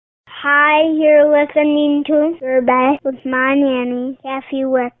Hi, you're listening to Your Best with my nanny, Kathy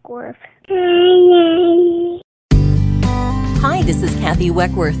Weckworth. Hi, Nanny. Hi, this is Kathy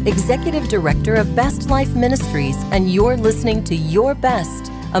Weckworth, Executive Director of Best Life Ministries, and you're listening to Your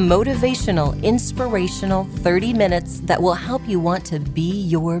Best, a motivational, inspirational 30 minutes that will help you want to be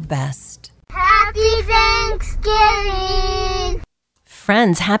your best. Happy Thanksgiving!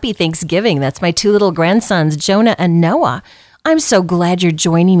 Friends, happy Thanksgiving. That's my two little grandsons, Jonah and Noah. I'm so glad you're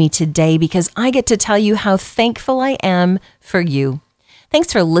joining me today because I get to tell you how thankful I am for you.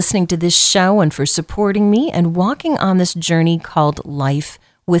 Thanks for listening to this show and for supporting me and walking on this journey called life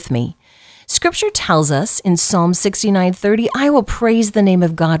with me. Scripture tells us in Psalm 69:30, I will praise the name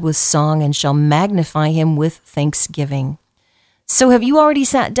of God with song and shall magnify him with thanksgiving. So have you already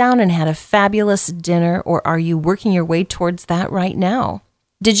sat down and had a fabulous dinner, or are you working your way towards that right now?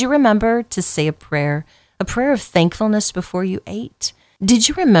 Did you remember to say a prayer of thankfulness before you ate? Did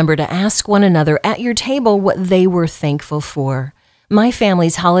you remember to ask one another at your table what they were thankful for? My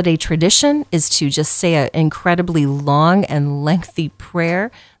family's holiday tradition is to just say an incredibly long and lengthy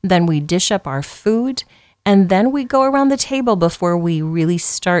prayer, then we dish up our food, and then we go around the table before we really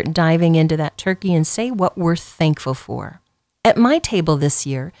start diving into that turkey and say what we're thankful for. At my table this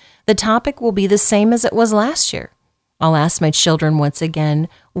year, the topic will be the same as it was last year. I'll ask my children once again,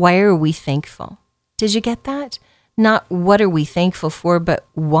 why are we thankful? Did you get that? Not what are we thankful for, but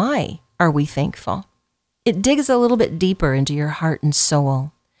why are we thankful? It digs a little bit deeper into your heart and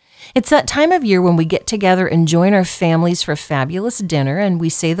soul. It's that time of year when we get together and join our families for a fabulous dinner, and we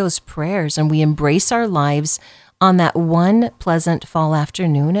say those prayers and we embrace our lives on that one pleasant fall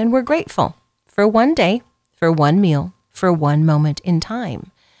afternoon, and we're grateful for one day, for one meal, for one moment in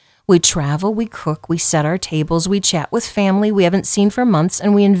time. We travel, we cook, we set our tables, we chat with family we haven't seen for months,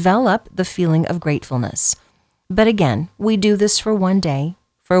 and we envelop the feeling of gratefulness. But again, we do this for one day,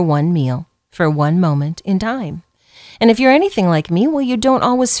 for one meal, for one moment in time. And if you're anything like me, well, you don't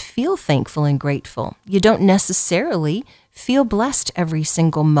always feel thankful and grateful. You don't necessarily feel blessed every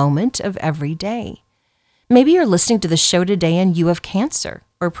single moment of every day. Maybe you're listening to the show today and you have cancer,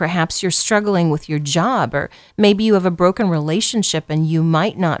 or perhaps you're struggling with your job, or maybe you have a broken relationship and you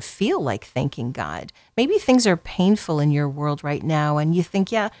might not feel like thanking God. Maybe things are painful in your world right now and you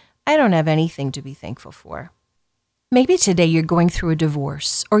think, yeah, I don't have anything to be thankful for. Maybe today you're going through a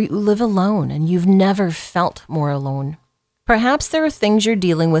divorce, or you live alone and you've never felt more alone. Perhaps there are things you're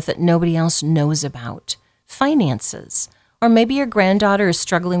dealing with that nobody else knows about. Finances, or maybe your granddaughter is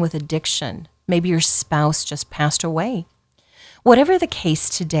struggling with addiction. Maybe your spouse just passed away. Whatever the case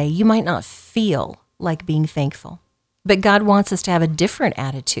today, you might not feel like being thankful. But God wants us to have a different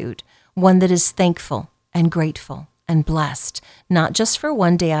attitude, one that is thankful and grateful and blessed, not just for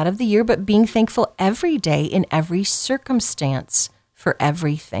one day out of the year, but being thankful every day in every circumstance for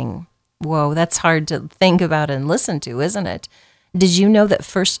everything. Whoa, that's hard to think about and listen to, isn't it? Did you know that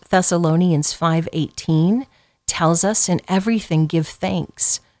 1 Thessalonians 5:18 tells us in everything give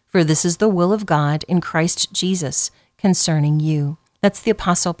thanks, for this is the will of God in Christ Jesus concerning you. That's the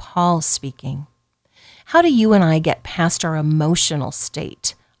Apostle Paul speaking. How do you and I get past our emotional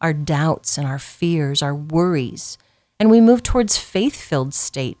state, our doubts and our fears, our worries, and we move towards faith-filled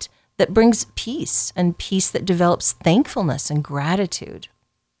state that brings peace, and peace that develops thankfulness and gratitude?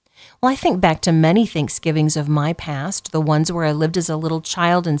 Well, I think back to many Thanksgivings of my past, the ones where I lived as a little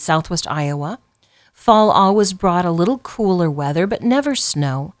child in southwest Iowa. Fall always brought a little cooler weather, but never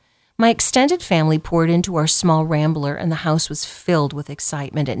snow. My extended family poured into our small rambler, and the house was filled with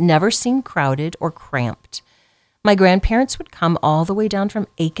excitement. It never seemed crowded or cramped. My grandparents would come all the way down from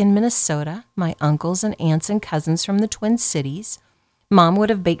Aiken, Minnesota, my uncles and aunts and cousins from the Twin Cities. Mom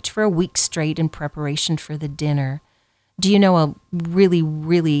would have baked for a week straight in preparation for the dinner. Do you know a really,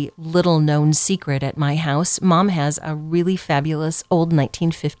 really little-known secret at my house? Mom has a really fabulous old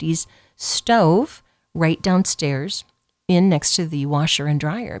 1950s stove right downstairs in next to the washer and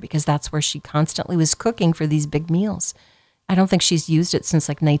dryer, because that's where she constantly was cooking for these big meals. I don't think she's used it since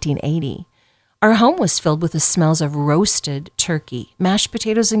like 1980. Our home was filled with the smells of roasted turkey, mashed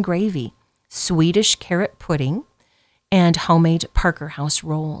potatoes and gravy, Swedish carrot pudding, and homemade Parker House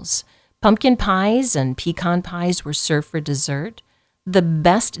rolls. Pumpkin pies and pecan pies were served for dessert. The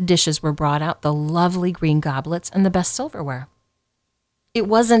best dishes were brought out, the lovely green goblets and the best silverware. It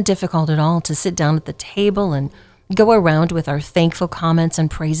wasn't difficult at all to sit down at the table and go around with our thankful comments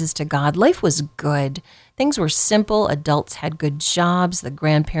and praises to God. Life was good. Things were simple. Adults had good jobs. The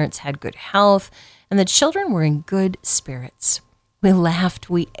grandparents had good health. And the children were in good spirits. We laughed.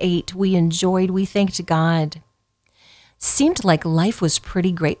 We ate. We enjoyed. We thanked God. Seemed like life was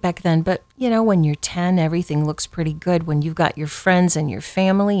pretty great back then, but when you're 10, everything looks pretty good when you've got your friends and your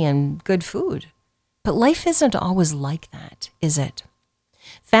family and good food. But life isn't always like that, is it?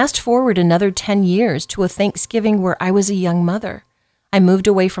 Fast forward another 10 years to a Thanksgiving where I was a young mother. I moved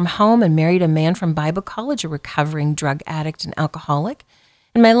away from home and married a man from Bible college, a recovering drug addict and alcoholic.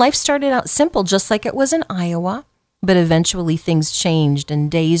 And my life started out simple, just like it was in Iowa. But eventually things changed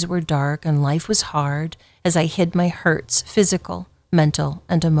and days were dark and life was hard as I hid my hurts, physical, mental,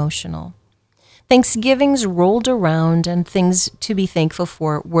 and emotional. Thanksgivings rolled around and things to be thankful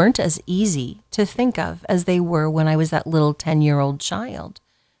for weren't as easy to think of as they were when I was that little 10-year-old child.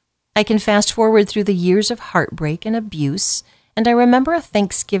 I can fast forward through the years of heartbreak and abuse, and I remember a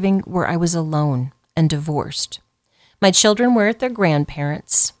Thanksgiving where I was alone and divorced. My children were at their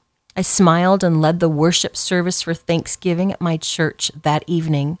grandparents'. I smiled and led the worship service for Thanksgiving at my church that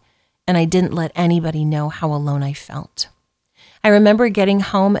evening, and I didn't let anybody know how alone I felt. I remember getting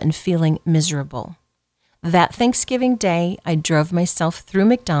home and feeling miserable. That Thanksgiving day, I drove myself through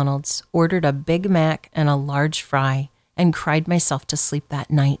McDonald's, ordered a Big Mac and a large fry, and cried myself to sleep that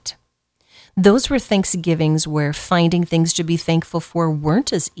night. Those were Thanksgivings where finding things to be thankful for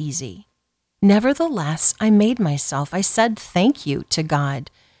weren't as easy. Nevertheless, I made myself. I said thank you to God.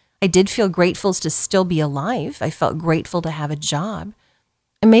 I did feel grateful to still be alive. I felt grateful to have a job.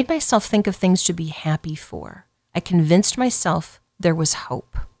 I made myself think of things to be happy for. I convinced myself there was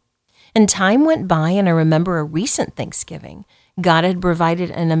hope. And time went by, and I remember a recent Thanksgiving. God had provided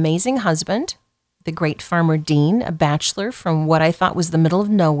an amazing husband, the great farmer Dean, a bachelor from what I thought was the middle of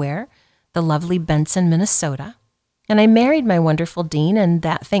nowhere, the lovely Benson, Minnesota. And I married my wonderful Dean, and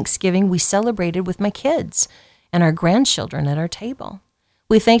that Thanksgiving we celebrated with my kids and our grandchildren at our table.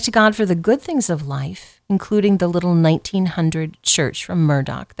 We thanked God for the good things of life, including the little 1900 church from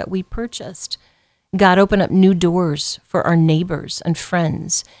Murdoch that we purchased. God opened up new doors for our neighbors and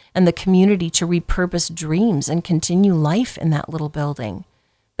friends and the community to repurpose dreams and continue life in that little building.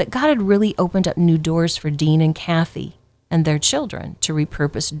 But God had really opened up new doors for Dean and Kathy and their children to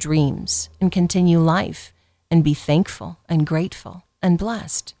repurpose dreams and continue life and be thankful and grateful and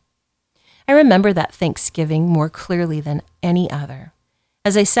blessed. I remember that Thanksgiving more clearly than any other.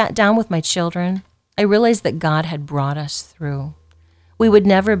 As I sat down with my children, I realized that God had brought us through. We would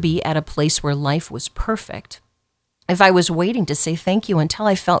never be at a place where life was perfect. If I was waiting to say thank you until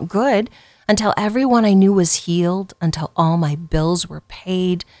I felt good, until everyone I knew was healed, until all my bills were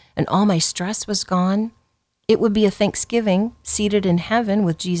paid and all my stress was gone, it would be a Thanksgiving seated in heaven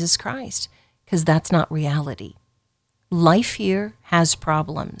with Jesus Christ, because that's not reality. Life here has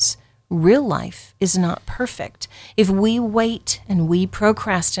problems. Real life is not perfect. If we wait and we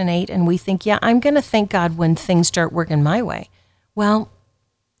procrastinate and we think, I'm going to thank God when things start working my way, well,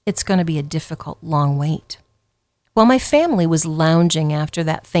 it's going to be a difficult, long wait. While my family was lounging after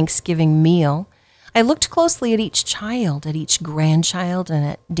that Thanksgiving meal, I looked closely at each child, at each grandchild, and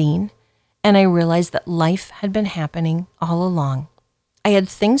at Dean, and I realized that life had been happening all along. I had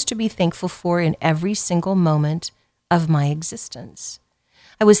things to be thankful for in every single moment of my existence.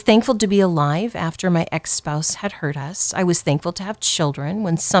 I was thankful to be alive after my ex-spouse had hurt us. I was thankful to have children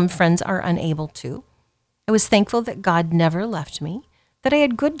when some friends are unable to. I was thankful that God never left me, that I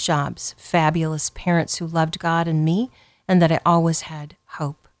had good jobs, fabulous parents who loved God and me, and that I always had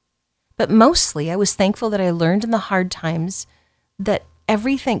hope. But mostly, I was thankful that I learned in the hard times that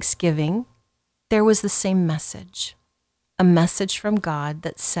every Thanksgiving, there was the same message, a message from God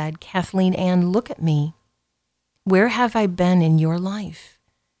that said, Kathleen Ann, look at me. Where have I been in your life?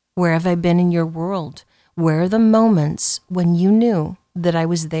 Where have I been in your world? Where are the moments when you knew that I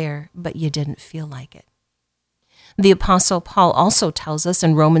was there, but you didn't feel like it? The Apostle Paul also tells us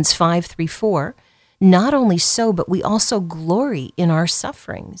in Romans 5:3-4, not only so, but we also glory in our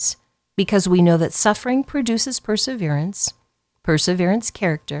sufferings, because we know that suffering produces perseverance, perseverance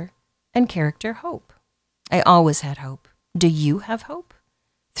character, and character hope. I always had hope. Do you have hope?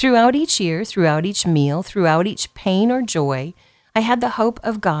 Throughout each year, throughout each meal, throughout each pain or joy, I had the hope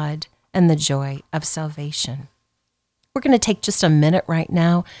of God and the joy of salvation. We're going to take just a minute right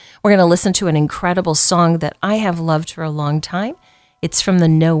now. We're going to listen to an incredible song that I have loved for a long time. It's from the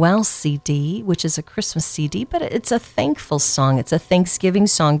Noel CD, which is a Christmas CD, but it's a thankful song. It's a Thanksgiving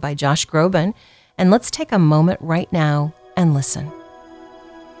song by Josh Groban. And let's take a moment right now and listen.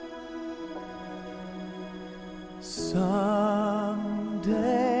 Some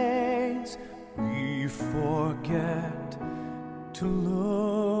days we forget to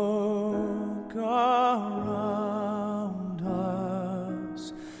look around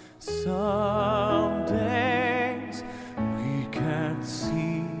us. Some days we can't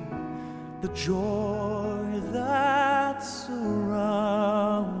see the joy that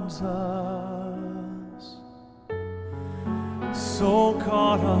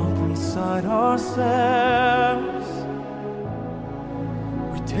up inside ourselves.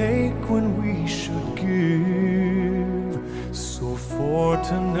 We take when we should give. So for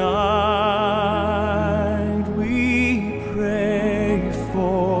tonight we pray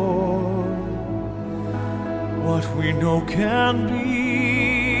for what we know can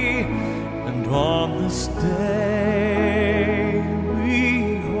be, and on this day we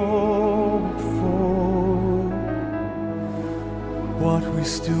hope for what we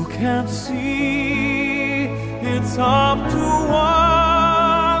still can't see. It's up to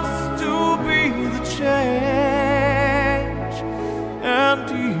us to be the change, and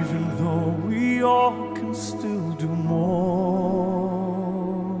even though we all can still do more,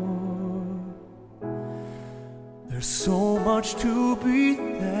 there's so much to be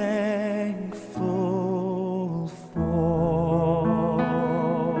thankful for.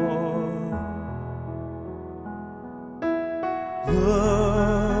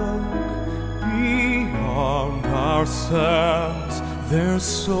 Look beyond ourselves, there's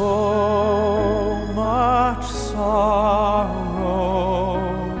so much sorrow.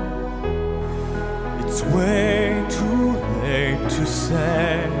 It's way too late to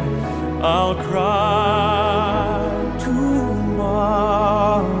say, I'll cry tomorrow.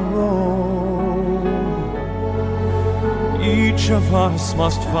 Each of us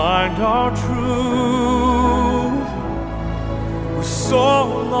must find our truth. We're so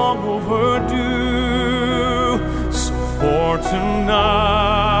long overdue. So for tonight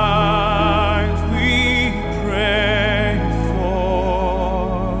we pray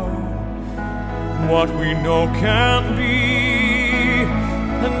for what we know can be,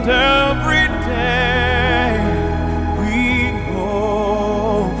 and every day we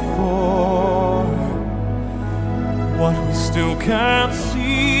hope for what we still can't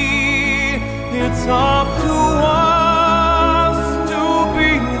see. It's up to us to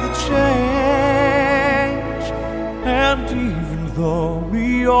be the change, and even though we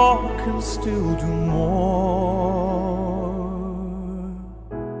all can still do more,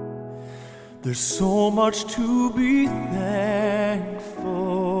 there's so much to be thankful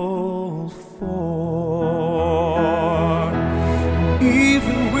for.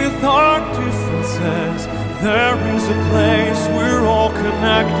 Even with our differences, there is a place we're all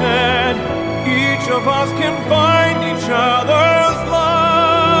connected. Each of us can find each other's love.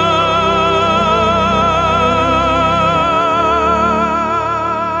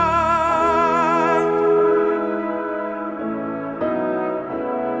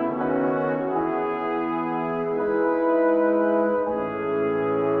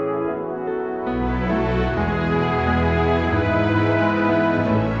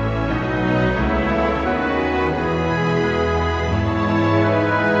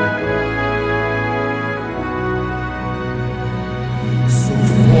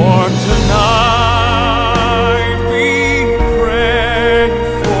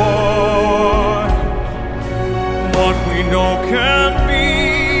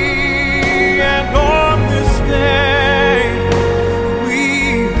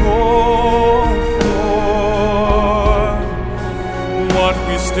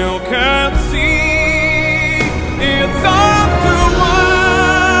 Still can't see. It's up to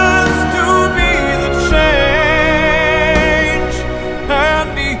us to be the change,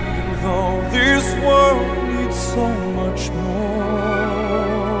 and even though this world needs so much more,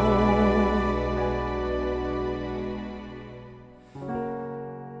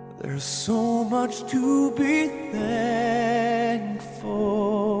 there's so much to be thankful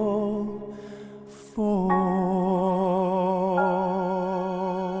for.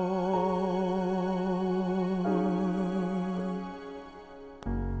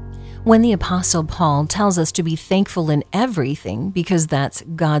 When the Apostle Paul tells us to be thankful in everything because that's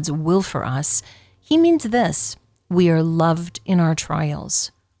God's will for us, he means this: we are loved in our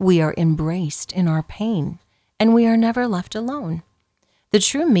trials, we are embraced in our pain, and we are never left alone. The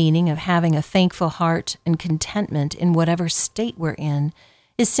true meaning of having a thankful heart and contentment in whatever state we're in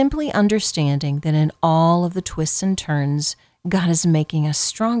is simply understanding that in all of the twists and turns, God is making us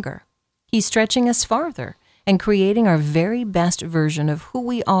stronger. He's stretching us farther and creating our very best version of who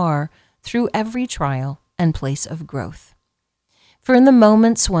we are through every trial and place of growth. For in the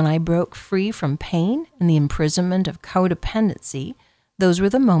moments when I broke free from pain and the imprisonment of codependency, those were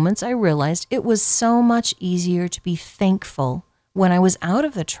the moments I realized it was so much easier to be thankful when I was out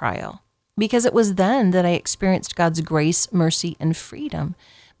of the trial, because it was then that I experienced God's grace, mercy, and freedom.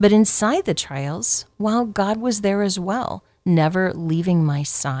 But inside the trials, well, God was there as well, never leaving my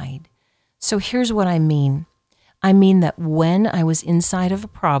side. So here's what I mean. I mean that when I was inside of a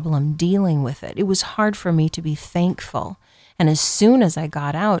problem, dealing with it, it was hard for me to be thankful. And as soon as I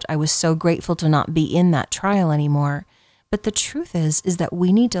got out, I was so grateful to not be in that trial anymore. But the truth is that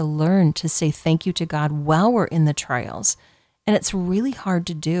we need to learn to say thank you to God while we're in the trials. And it's really hard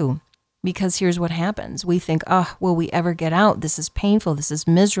to do because here's what happens. We think, oh, will we ever get out? This is painful. This is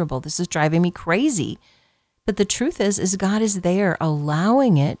miserable. This is driving me crazy. But the truth is God is there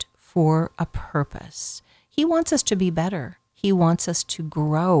allowing it for a purpose. He wants us to be better. He wants us to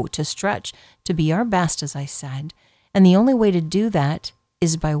grow, to stretch, to be our best, as I said. And the only way to do that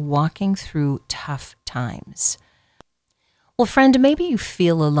is by walking through tough times. Well, friend, maybe you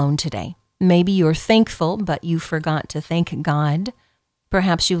feel alone today. Maybe you're thankful, but you forgot to thank God.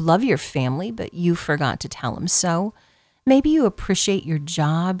 Perhaps you love your family, but you forgot to tell them so. Maybe you appreciate your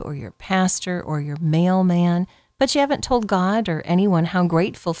job or your pastor or your mailman, but you haven't told God or anyone how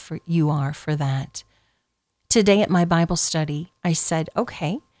grateful you are for that. Today at my Bible study, I said,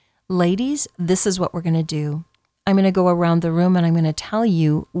 okay, ladies, this is what we're going to do. I'm going to go around the room and I'm going to tell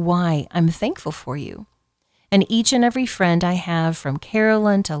you why I'm thankful for you. And each and every friend I have, from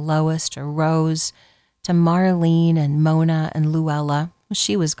Carolyn to Lois to Rose to Marlene and Mona and Luella,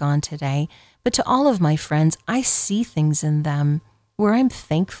 she was gone today, but to all of my friends, I see things in them where I'm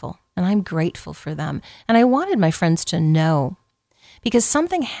thankful and I'm grateful for them. And I wanted my friends to know, because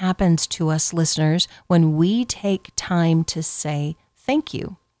something happens to us listeners when we take time to say thank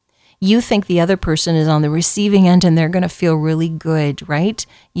you. You think the other person is on the receiving end and they're going to feel really good, right?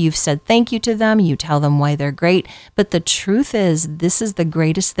 You've said thank you to them. You tell them why they're great. But the truth is, this is the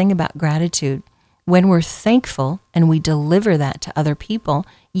greatest thing about gratitude. When we're thankful and we deliver that to other people,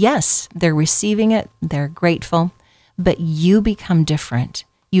 yes, they're receiving it, they're grateful, but you become different.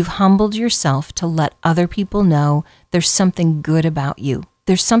 You've humbled yourself to let other people know there's something good about you.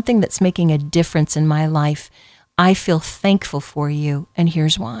 There's something that's making a difference in my life. I feel thankful for you, and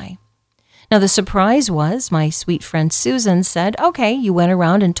here's why. Now, the surprise was my sweet friend Susan said, okay, you went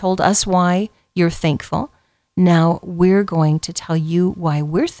around and told us why you're thankful. Now we're going to tell you why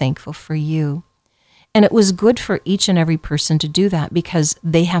we're thankful for you. And it was good for each and every person to do that because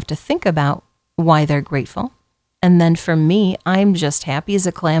they have to think about why they're grateful. And then for me, I'm just happy as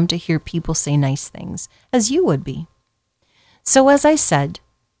a clam to hear people say nice things, as you would be. So as I said,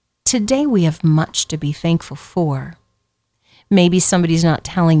 today we have much to be thankful for. Maybe somebody's not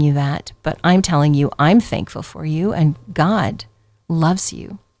telling you that, but I'm telling you I'm thankful for you and God loves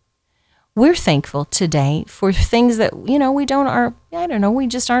you. We're thankful today for things that, we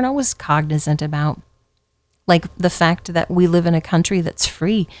just aren't always cognizant about. Like the fact that we live in a country that's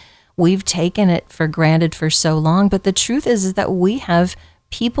free. We've taken it for granted for so long, but the truth is that we have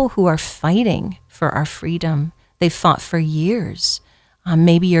people who are fighting for our freedom. They've fought for years.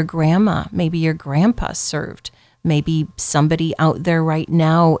 Maybe your grandma, maybe your grandpa served. Maybe somebody out there right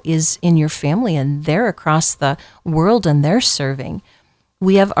now is in your family and they're across the world and they're serving.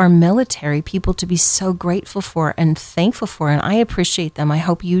 We have our military people to be so grateful for and thankful for, and I appreciate them. I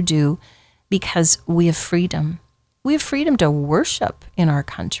hope you do, because we have freedom. We have freedom to worship in our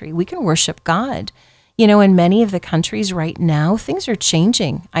country. We can worship God. In many of the countries right now, things are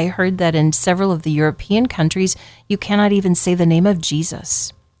changing. I heard that in several of the European countries, you cannot even say the name of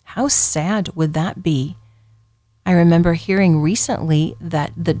Jesus. How sad would that be? I remember hearing recently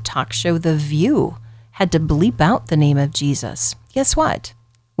that the talk show The View had to bleep out the name of Jesus. Guess what?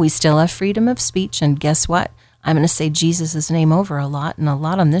 We still have freedom of speech, and guess what? I'm going to say Jesus' name over a lot and a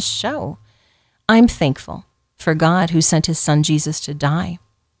lot on this show. I'm thankful for God who sent his son Jesus to die.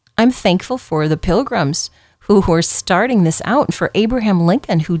 I'm thankful for the Pilgrims who were starting this out, and for Abraham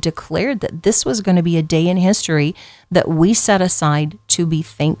Lincoln who declared that this was going to be a day in history that we set aside to be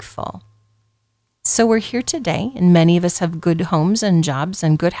thankful. So we're here today, and many of us have good homes and jobs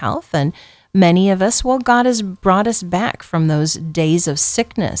and good health, and many of us, God has brought us back from those days of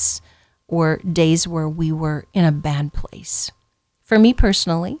sickness or days where we were in a bad place. For me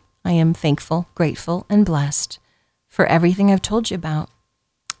personally, I am thankful, grateful, and blessed for everything I've told you about.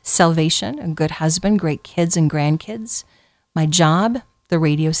 Salvation, a good husband, great kids and grandkids, my job, the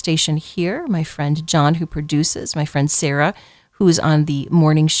radio station here, my friend John who produces, my friend Sarah who's on the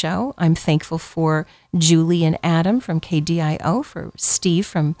morning show. I'm thankful for Julie and Adam from KDIO, for Steve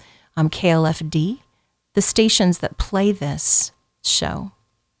from KLFD, the stations that play this show.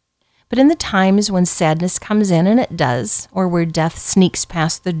 But in the times when sadness comes in, and it does, or where death sneaks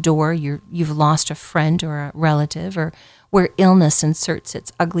past the door, you've lost a friend or a relative, or where illness inserts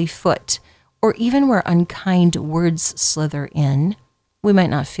its ugly foot, or even where unkind words slither in, we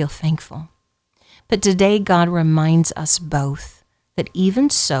might not feel thankful. But today, God reminds us both that even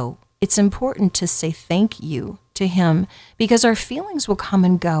so, it's important to say thank you to him, because our feelings will come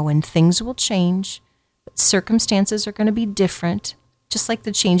and go and things will change, Circumstances are going to be different, just like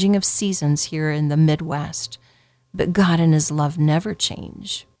the changing of seasons here in the Midwest. But God and his love never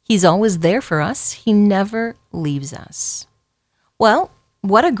change. He's always there for us. He never leaves us. Well,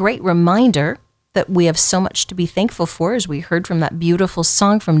 what a great reminder that we have so much to be thankful for, as we heard from that beautiful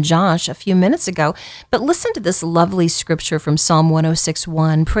song from Josh a few minutes ago. But listen to this lovely scripture from Psalm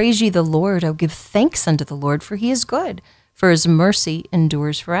 106:1. Praise ye the Lord, O give thanks unto the Lord, for he is good, for his mercy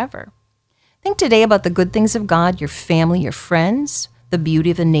endures forever. Think today about the good things of God, your family, your friends, the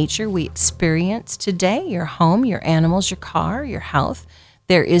beauty of the nature we experience today, your home, your animals, your car, your health.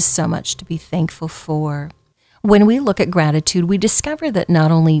 There is so much to be thankful for. When we look at gratitude, we discover that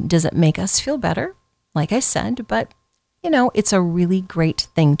not only does it make us feel better, like I said, but, it's a really great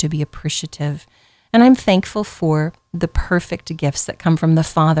thing to be appreciative. And I'm thankful for the perfect gifts that come from the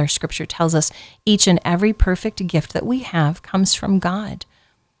Father. Scripture tells us each and every perfect gift that we have comes from God.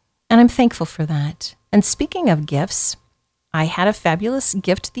 And I'm thankful for that. And speaking of gifts, I had a fabulous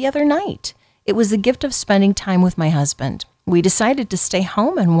gift the other night. It was the gift of spending time with my husband. We decided to stay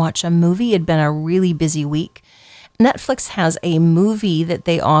home and watch a movie. It had been a really busy week. Netflix has a movie that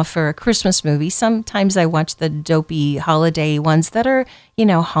they offer, a Christmas movie. Sometimes I watch the dopey holiday ones that are,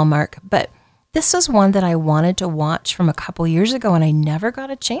 Hallmark. But this is one that I wanted to watch from a couple years ago, and I never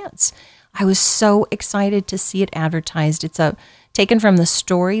got a chance. I was so excited to see it advertised. It's taken from the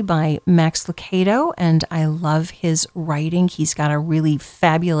story by Max Lucado, and I love his writing. He's got a really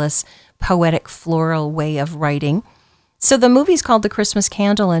fabulous, poetic, floral way of writing. So the movie's called The Christmas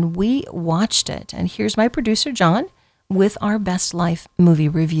Candle, and we watched it. And here's my producer, John, with our Best Life movie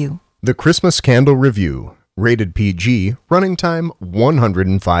review. The Christmas Candle Review, rated PG, running time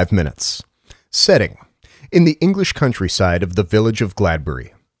 105 minutes. Setting: in the English countryside of the village of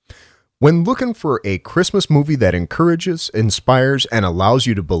Gladbury. When looking for a Christmas movie that encourages, inspires, and allows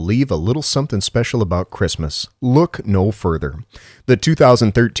you to believe a little something special about Christmas, look no further. The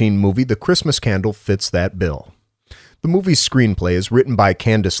 2013 movie The Christmas Candle fits that bill. The movie's screenplay is written by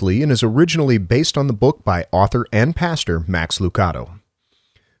Candice Lee and is originally based on the book by author and pastor Max Lucado.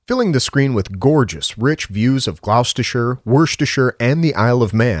 Filling the screen with gorgeous, rich views of Gloucestershire, Worcestershire, and the Isle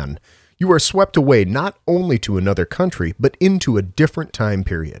of Man, you are swept away not only to another country, but into a different time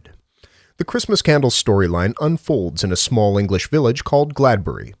period. The Christmas Candle storyline unfolds in a small English village called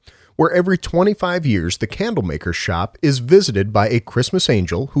Gladbury, where every 25 years the candlemaker's shop is visited by a Christmas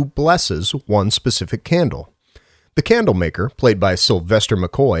angel who blesses one specific candle. The candlemaker, played by Sylvester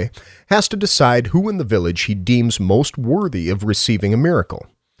McCoy, has to decide who in the village he deems most worthy of receiving a miracle.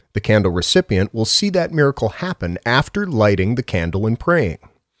 The candle recipient will see that miracle happen after lighting the candle and praying.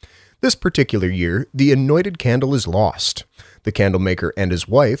 This particular year, the anointed candle is lost. The candlemaker and his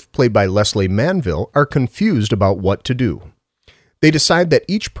wife, played by Leslie Manville, are confused about what to do. They decide that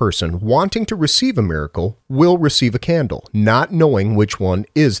each person wanting to receive a miracle will receive a candle, not knowing which one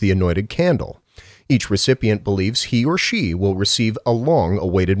is the anointed candle. Each recipient believes he or she will receive a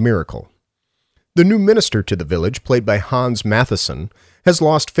long-awaited miracle. The new minister to the village, played by Hans Matheson, has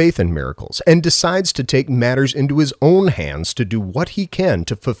lost faith in miracles and decides to take matters into his own hands to do what he can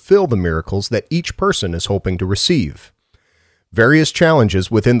to fulfill the miracles that each person is hoping to receive. Various challenges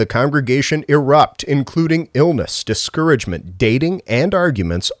within the congregation erupt, including illness, discouragement, dating, and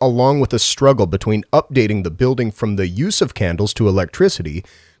arguments, along with a struggle between updating the building from the use of candles to electricity,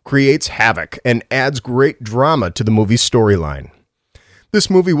 creates havoc and adds great drama to the movie's storyline. This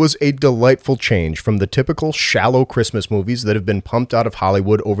movie was a delightful change from the typical shallow Christmas movies that have been pumped out of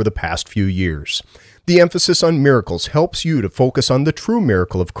Hollywood over the past few years. The emphasis on miracles helps you to focus on the true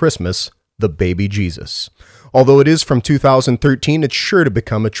miracle of Christmas, the baby Jesus. Although it is from 2013, it's sure to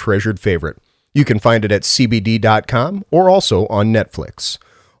become a treasured favorite. You can find it at cbd.com or also on Netflix.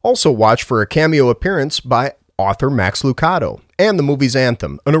 Also watch for a cameo appearance by author Max Lucado and the movie's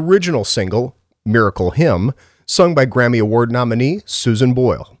anthem, an original single, Miracle Hymn, sung by Grammy Award nominee Susan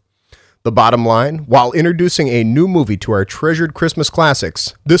Boyle. The bottom line, while introducing a new movie to our treasured Christmas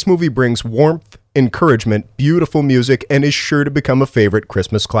classics, this movie brings warmth, encouragement, beautiful music, and is sure to become a favorite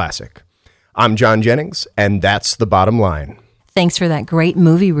Christmas classic. I'm John Jennings, and that's The Bottom Line. Thanks for that great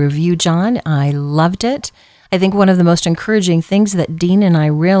movie review, John. I loved it. I think one of the most encouraging things that Dean and I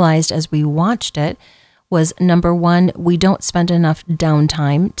realized as we watched it was, number one, we don't spend enough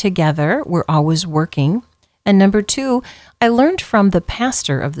downtime together. We're always working. And number two, I learned from the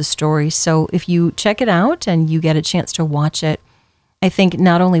pastor of the story. So if you check it out and you get a chance to watch it, I think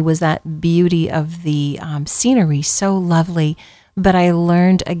not only was that beauty of the scenery so lovely, but I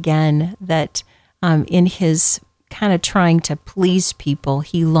learned again that in his kind of trying to please people,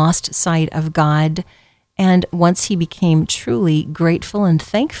 he lost sight of God. And once he became truly grateful and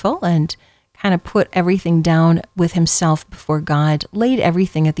thankful and kind of put everything down with himself before God, laid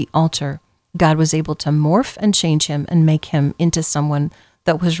everything at the altar, God was able to morph and change him and make him into someone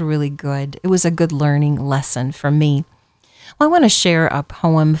that was really good. It was a good learning lesson for me. Well, I want to share a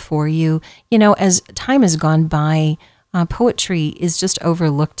poem for you. You know, as time has gone by, poetry is just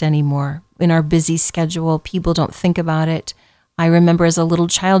overlooked anymore. In our busy schedule, people don't think about it. I remember as a little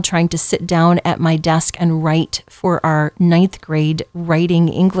child trying to sit down at my desk and write for our 9th grade writing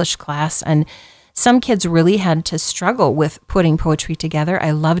English class, and some kids really had to struggle with putting poetry together.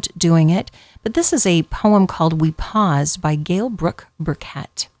 I loved doing it, but this is a poem called We Pause by Gail Brooke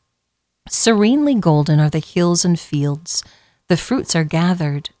Burkett. Serenely golden are the hills and fields. The fruits are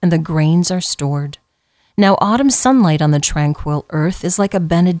gathered and the grains are stored. Now autumn sunlight on the tranquil earth is like a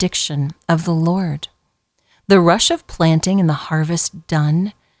benediction of the Lord. The rush of planting and the harvest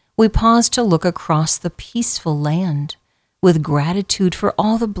done, we pause to look across the peaceful land with gratitude for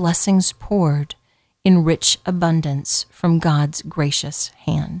all the blessings poured in rich abundance from God's gracious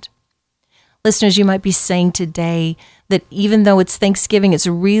hand. Listeners, you might be saying today that even though it's Thanksgiving, it's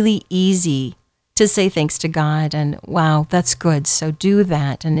really easy to say thanks to God, and wow, that's good. So do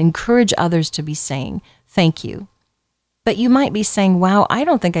that and encourage others to be saying thank you. But you might be saying, wow, I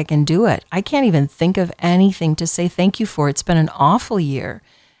don't think I can do it. I can't even think of anything to say thank you for. It's been an awful year,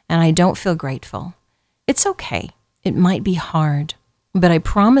 and I don't feel grateful. It's okay. It might be hard, but I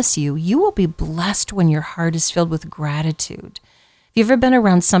promise you, you will be blessed when your heart is filled with gratitude. Have you ever been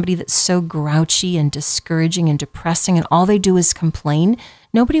around somebody that's so grouchy and discouraging and depressing, and all they do is complain?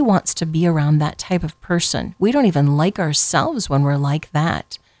 Nobody wants to be around that type of person. We don't even like ourselves when we're like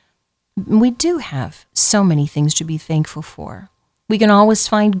that. We do have so many things to be thankful for. We can always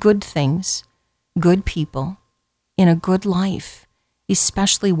find good things, good people, in a good life,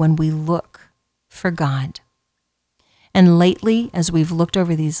 especially when we look for God. And lately, as we've looked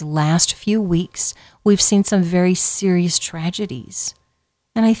over these last few weeks, we've seen some very serious tragedies.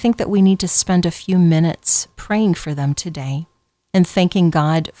 And I think that we need to spend a few minutes praying for them today and thanking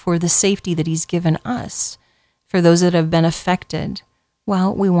God for the safety that He's given us. For those that have been affected,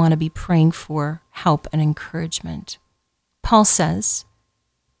 well, we want to be praying for help and encouragement. Paul says,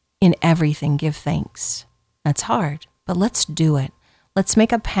 in everything give thanks. That's hard, but let's do it. Let's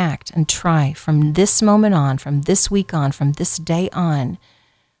make a pact and try from this moment on, from this week on, from this day on,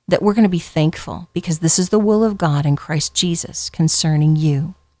 that we're going to be thankful because this is the will of God in Christ Jesus concerning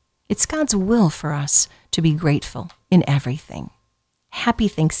you. It's God's will for us to be grateful in everything. Happy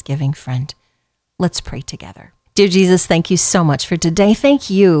Thanksgiving, friend. Let's pray together. Dear Jesus, thank you so much for today. Thank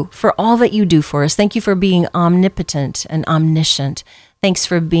you for all that you do for us. Thank you for being omnipotent and omniscient. Thanks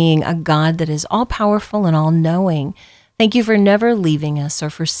for being a God that is all-powerful and all-knowing. Thank you for never leaving us or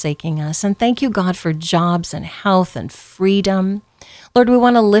forsaking us. And thank you, God, for jobs and health and freedom. Lord, we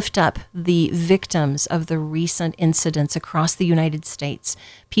want to lift up the victims of the recent incidents across the United States,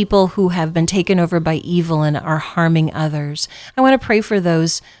 people who have been taken over by evil and are harming others. I want to pray for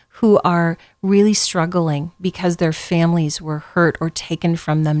those who are really struggling because their families were hurt or taken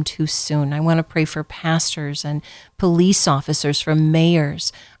from them too soon. I want to pray for pastors and police officers, for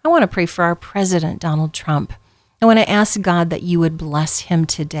mayors. I want to pray for our president, Donald Trump. I want to ask God that you would bless him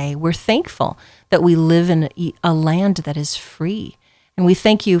today. We're thankful that we live in a land that is free. And we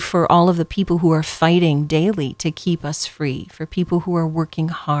thank you for all of the people who are fighting daily to keep us free, for people who are working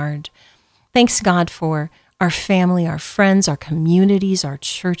hard. Thanks, God, for our family, our friends, our communities, our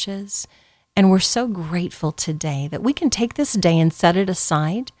churches. And we're so grateful today that we can take this day and set it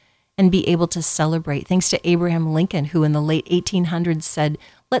aside and be able to celebrate. Thanks to Abraham Lincoln, who in the late 1800s said,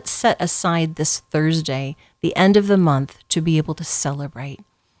 let's set aside this Thursday, the end of the month, to be able to celebrate.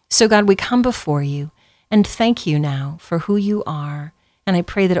 So God, we come before you and thank you now for who you are. And I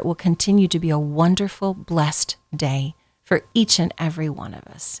pray that it will continue to be a wonderful, blessed day for each and every one of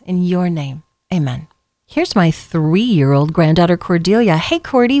us. In your name, amen. Here's my 3-year-old granddaughter, Cordelia. Hey,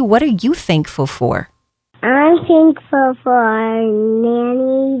 Cordy, what are you thankful for? I'm thankful for our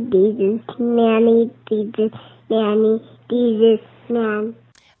nanny, Jesus, nanny, Jesus, nanny, Jesus, nanny.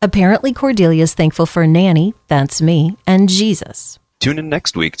 Apparently, Cordelia is thankful for Nanny, that's me, and Jesus. Tune in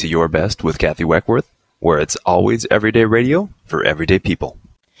next week to Your Best with Kathy Weckworth, where it's always everyday radio for everyday people.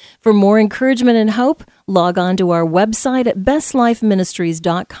 For more encouragement and hope, log on to our website at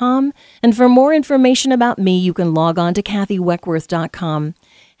bestlifeministries.com. And for more information about me, you can log on to kathyweckworth.com.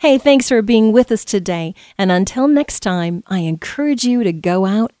 Hey, thanks for being with us today. And until next time, I encourage you to go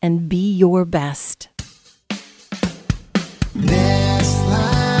out and be your best.